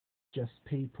just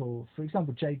people. For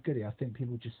example, Jade Goody, I think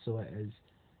people just saw it as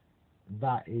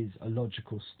that is a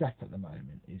logical step at the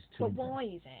moment is to But invest why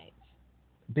is it?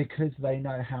 because they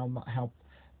know how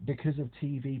because of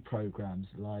TV programs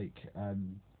like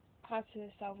How to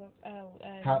solve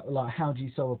a how do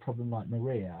you solve a problem like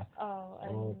Maria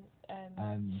or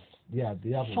um yeah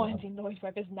the other one Finding Lloyd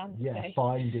Webber's yeah Nancy.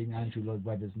 Finding Andrew Lloyd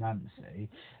Webber's Nancy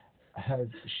have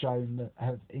shown that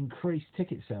have increased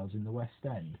ticket sales in the West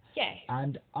End Yes.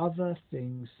 and other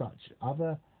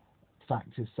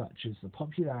factors such as the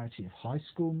popularity of High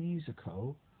School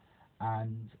Musical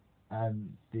and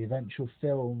the eventual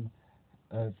film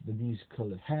of the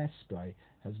musical of Hairspray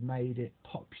has made it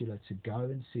popular to go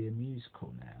and see a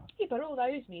musical now. Yeah, but all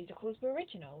those musicals were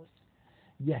originals.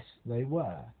 Yes, they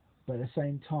were, but at the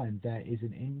same time there is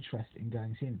an interest in going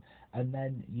to see them. And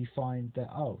then you find that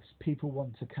people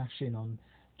want to cash in on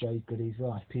Jade Goody's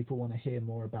life. People want to hear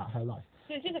more about her life.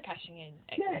 So this is a cashing in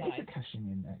Yeah, exercise. it's a cashing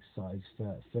in exercise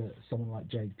for someone like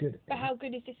Jade Goody. But how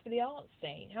good is this for the arts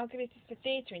scene? How good is this for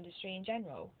theatre industry in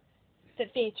general?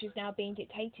 That theatre is now being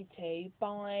dictated to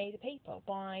by the people,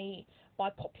 by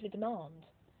popular demand.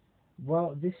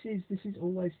 Well, this is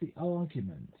always the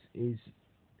argument: is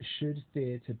should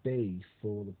theatre be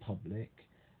for the public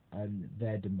and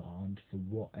their demand for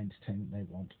what entertainment they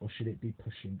want, or should it be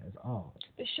pushing as art?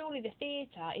 But surely the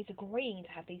theatre is agreeing to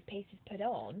have these pieces put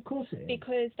on Of course it is.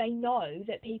 because they know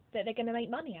that that they're going to make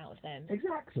money out of them.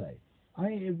 Exactly.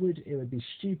 It would be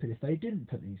stupid if they didn't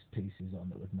put these pieces on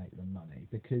that would make them money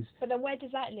because But then where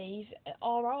does that leave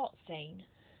our art scene?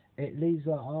 it leaves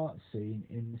our art scene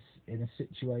in a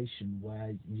situation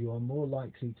where you are more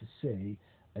likely to see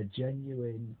a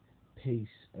genuine piece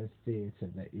of theatre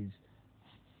that is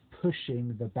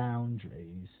pushing the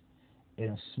boundaries in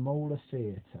a smaller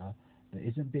theatre that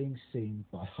isn't being seen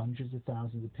by hundreds of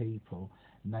thousands of people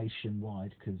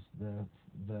nationwide because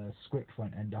the script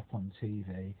won't end up on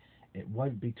TV. It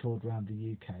won't be toured around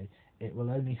the UK. It will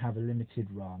only have a limited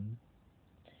run.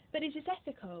 But is this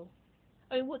ethical?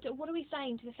 I mean, what are we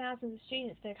saying to the thousands of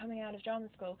students that are coming out of drama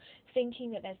school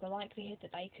thinking that there's the likelihood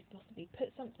that they could possibly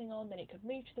put something on, that it could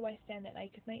move to the West End, that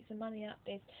they could make some money out of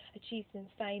this, achieve some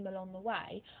fame along the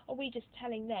way? Are we just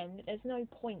telling them that there's no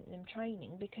point in them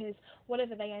training because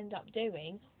whatever they end up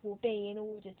doing will be in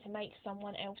order to make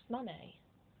someone else money?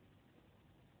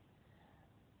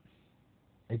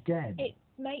 Again, It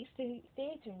makes the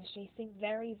theatre industry seem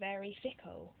very, very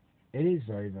fickle. it is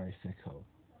very, very fickle.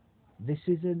 This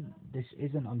isn't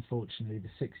unfortunately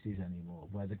the 60s anymore,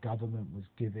 where the government was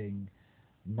giving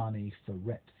money for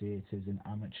rep theatres and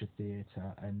amateur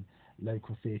theatre and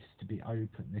local theatres to be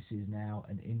open. This is now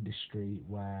an industry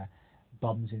where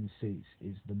bums in seats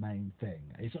is the main thing.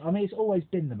 It's always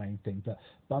been the main thing, but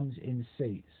bums in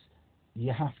seats,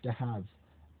 you have to have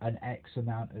an X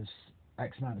amount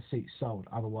of seats sold,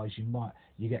 otherwise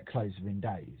you get closed within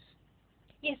days.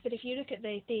 Yes, but if you look at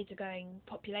the theatre-going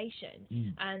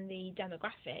population and the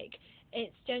demographic,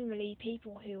 it's generally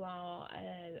people who are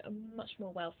much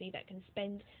more wealthy that can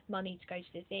spend money to go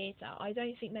to the theatre. I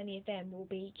don't think many of them will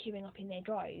be queuing up in their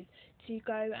droves to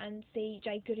go and see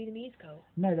Jade Goody the musical.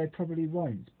 No, they probably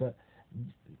won't, but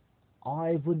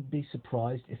I wouldn't be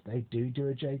surprised if they do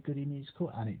a Jade Goody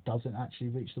musical and it doesn't actually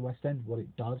reach the West End. What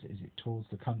it does is it tours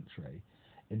the country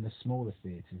in the smaller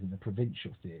theatres, in the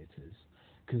provincial theatres,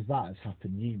 because that has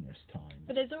happened numerous times.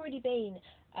 But there's already been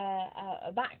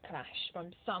a backlash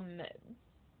from some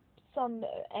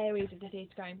areas of the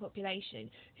theatre-going population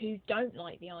who don't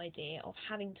like the idea of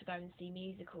having to go and see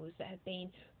musicals that have been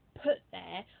put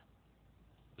there,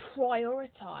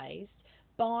 prioritised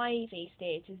by these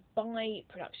theatres, by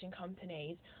production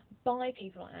companies, by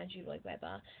people like Andrew Lloyd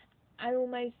Webber, and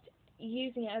almost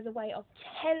using it as a way of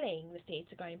telling the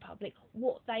theatre-going public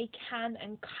what they can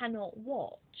and cannot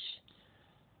watch.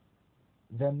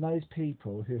 Then those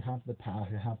people who have the power,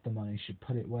 who have the money, should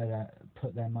put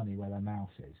their money where their mouth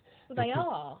is. Well, they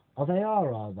are. Oh, they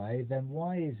are they? Then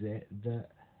why is it that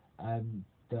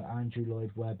that Andrew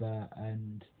Lloyd Webber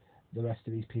and the rest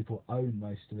of these people own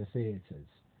most of the theatres?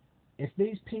 If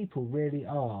these people really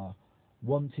are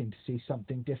wanting to see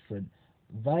something different,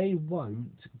 they won't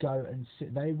go and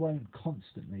they won't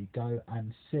constantly go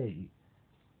and see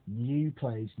new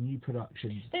plays, new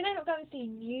productions. They may not go and see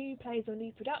new plays or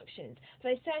new productions, but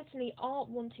they certainly aren't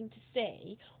wanting to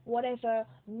see whatever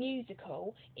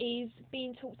musical is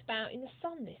being talked about in the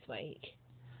Sun this week.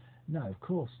 No, of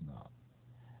course not.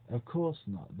 Of course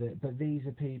not. But these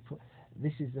are people.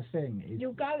 This is the thing.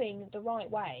 You're going the right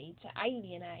way to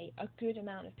alienate a good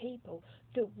amount of people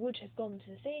that would have gone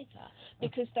to the theatre,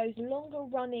 because those longer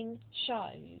running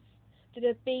shows that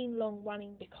have been long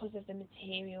running because of the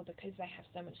material, because they have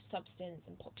so much substance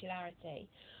and popularity,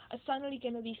 are suddenly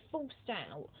going to be forced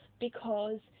out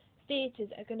because theatres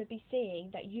are going to be seeing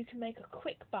that you can make a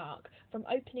quick buck from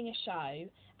opening a show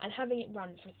and having it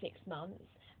run for 6 months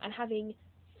and having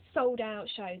sold out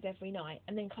shows every night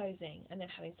and then closing and then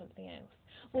having something else.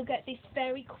 We'll get this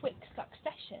very quick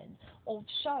succession of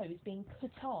shows being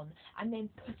put on and then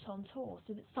put on tour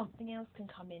so that something else can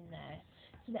come in there.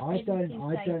 So that I don't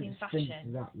stays in think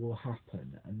fashion. that will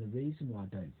happen, and the reason why I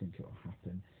don't think it will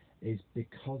happen is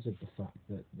because of the fact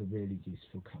that the really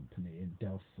useful company in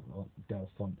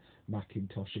Delfont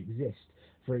Macintosh exist.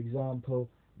 For example,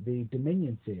 the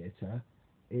Dominion Theatre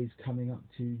is coming up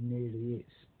to nearly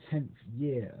its 10th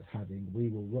year of having We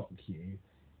Will Rock You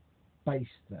based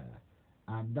there,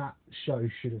 and that show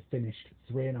should have finished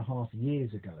 3.5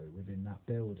 years ago within that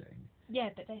building. Yeah,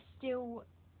 but they're still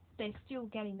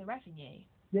getting the revenue.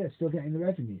 Yeah, still getting the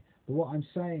revenue. But what I'm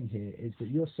saying here is that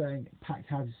you're saying packed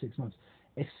houses 6 months.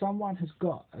 If someone has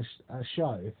got a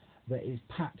show that is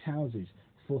packed houses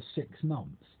for 6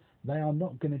 months, they are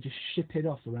not going to just ship it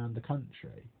off around the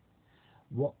country.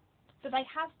 What? But they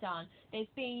have done. There's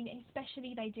been,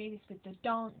 especially they do this with the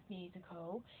dance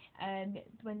musical,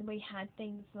 when we had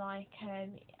things like,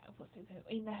 what's it called?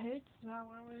 In the Hoods, is that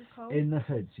what it was called? In the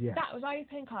Hoods, yes. That was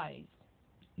open, closed.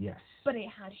 Yes. But it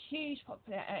had huge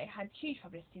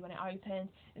publicity when it opened.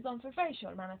 It was on for a very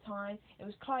short amount of time. It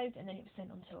was closed and then it was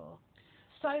sent on tour.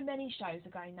 So many shows are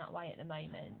going that way at the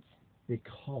moment.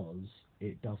 Because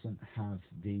it doesn't have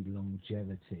the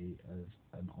longevity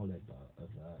of an Oliver,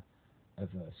 of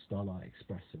a Starlight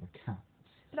Express, of a Cats.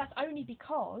 But that's only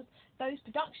because those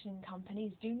production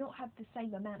companies do not have the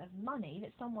same amount of money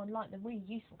that someone like the Really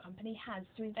Useful Company has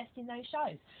to invest in those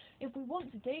shows. If we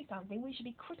want to do something, we should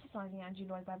be criticising Andrew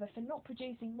Lloyd Webber for not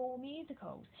producing more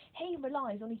musicals. He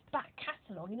relies on his back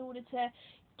catalogue in order to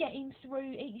get him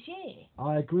through each year.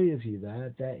 I agree with you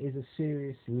there. There is a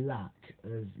serious lack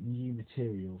of new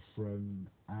material from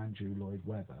Andrew Lloyd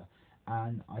Webber,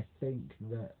 and I think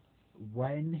that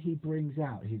when he brings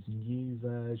out his new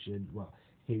version, well,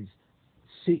 his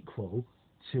sequel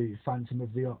to Phantom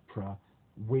of the Opera,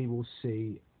 we will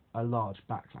see a large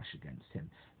backlash against him,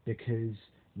 because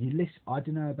I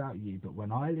don't know about you, but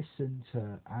when I listen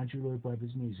to Andrew Lloyd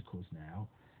Webber's musicals now,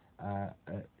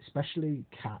 especially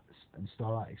Cats and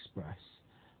Starlight Express,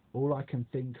 all I can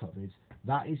think of is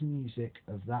that is music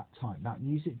of that time. That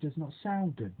music does not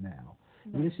sound good now.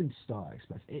 No. You listen to Starlight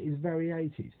Express, it is very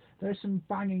 80s. There are some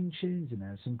banging tunes in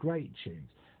there, some great tunes,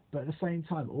 but at the same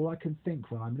time, all I can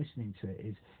think when I'm listening to it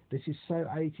is, this is so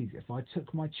 80s. If I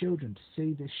took my children to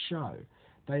see this show,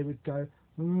 they would go,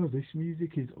 oh, this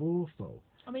music is awful.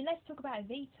 I mean, let's talk about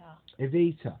Evita.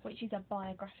 Evita. Which is a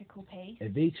biographical piece.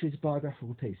 Evita is a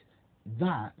biographical piece.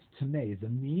 That, to me, the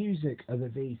music of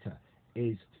Evita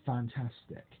is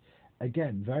fantastic.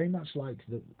 Again, very much like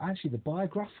the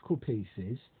biographical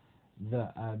pieces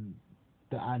that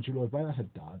Andrew Lloyd Webber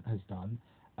has done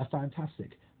are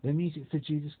fantastic. The music for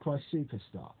Jesus Christ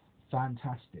Superstar,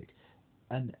 fantastic.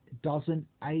 And doesn't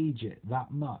age it that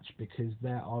much, because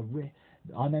there are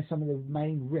I know some of the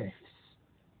main riffs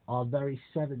are very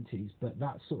 70s, but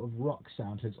that sort of rock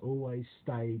sound has always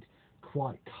stayed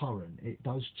quite current. It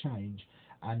does change,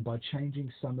 and by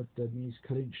changing some of the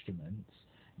musical instruments,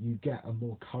 you get a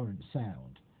more current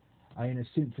sound. I mean, as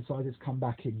synthesizers come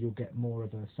back in, you'll get more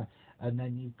of a sound. And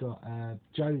then you've got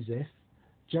Joseph.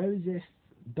 Joseph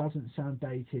doesn't sound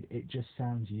dated, it just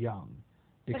sounds young.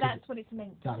 But that's what it's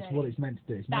meant to do. That's what it's meant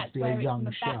to do. It's meant to be a young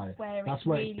show. That's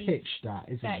where it's pitched at,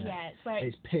 isn't it? Yeah, it's where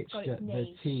it's pitched at the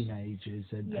teenagers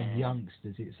and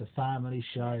youngsters. It's a family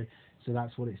show, so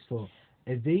that's what it's for.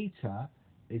 Evita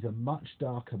is a much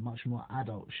darker, much more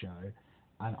adult show,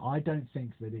 and I don't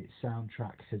think that its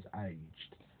soundtrack has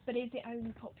aged. But is it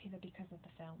only popular because of the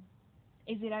film?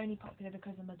 Is it only popular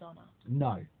because of Madonna?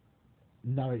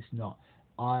 No, it's not.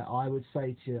 I would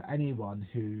say to anyone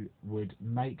who would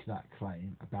make that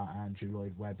claim about Andrew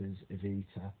Lloyd Webber's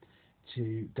Evita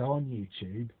to go on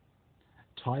YouTube,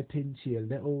 type into your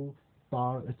little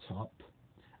bar at the top,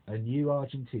 A New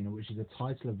Argentina, which is the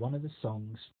title of one of the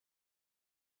songs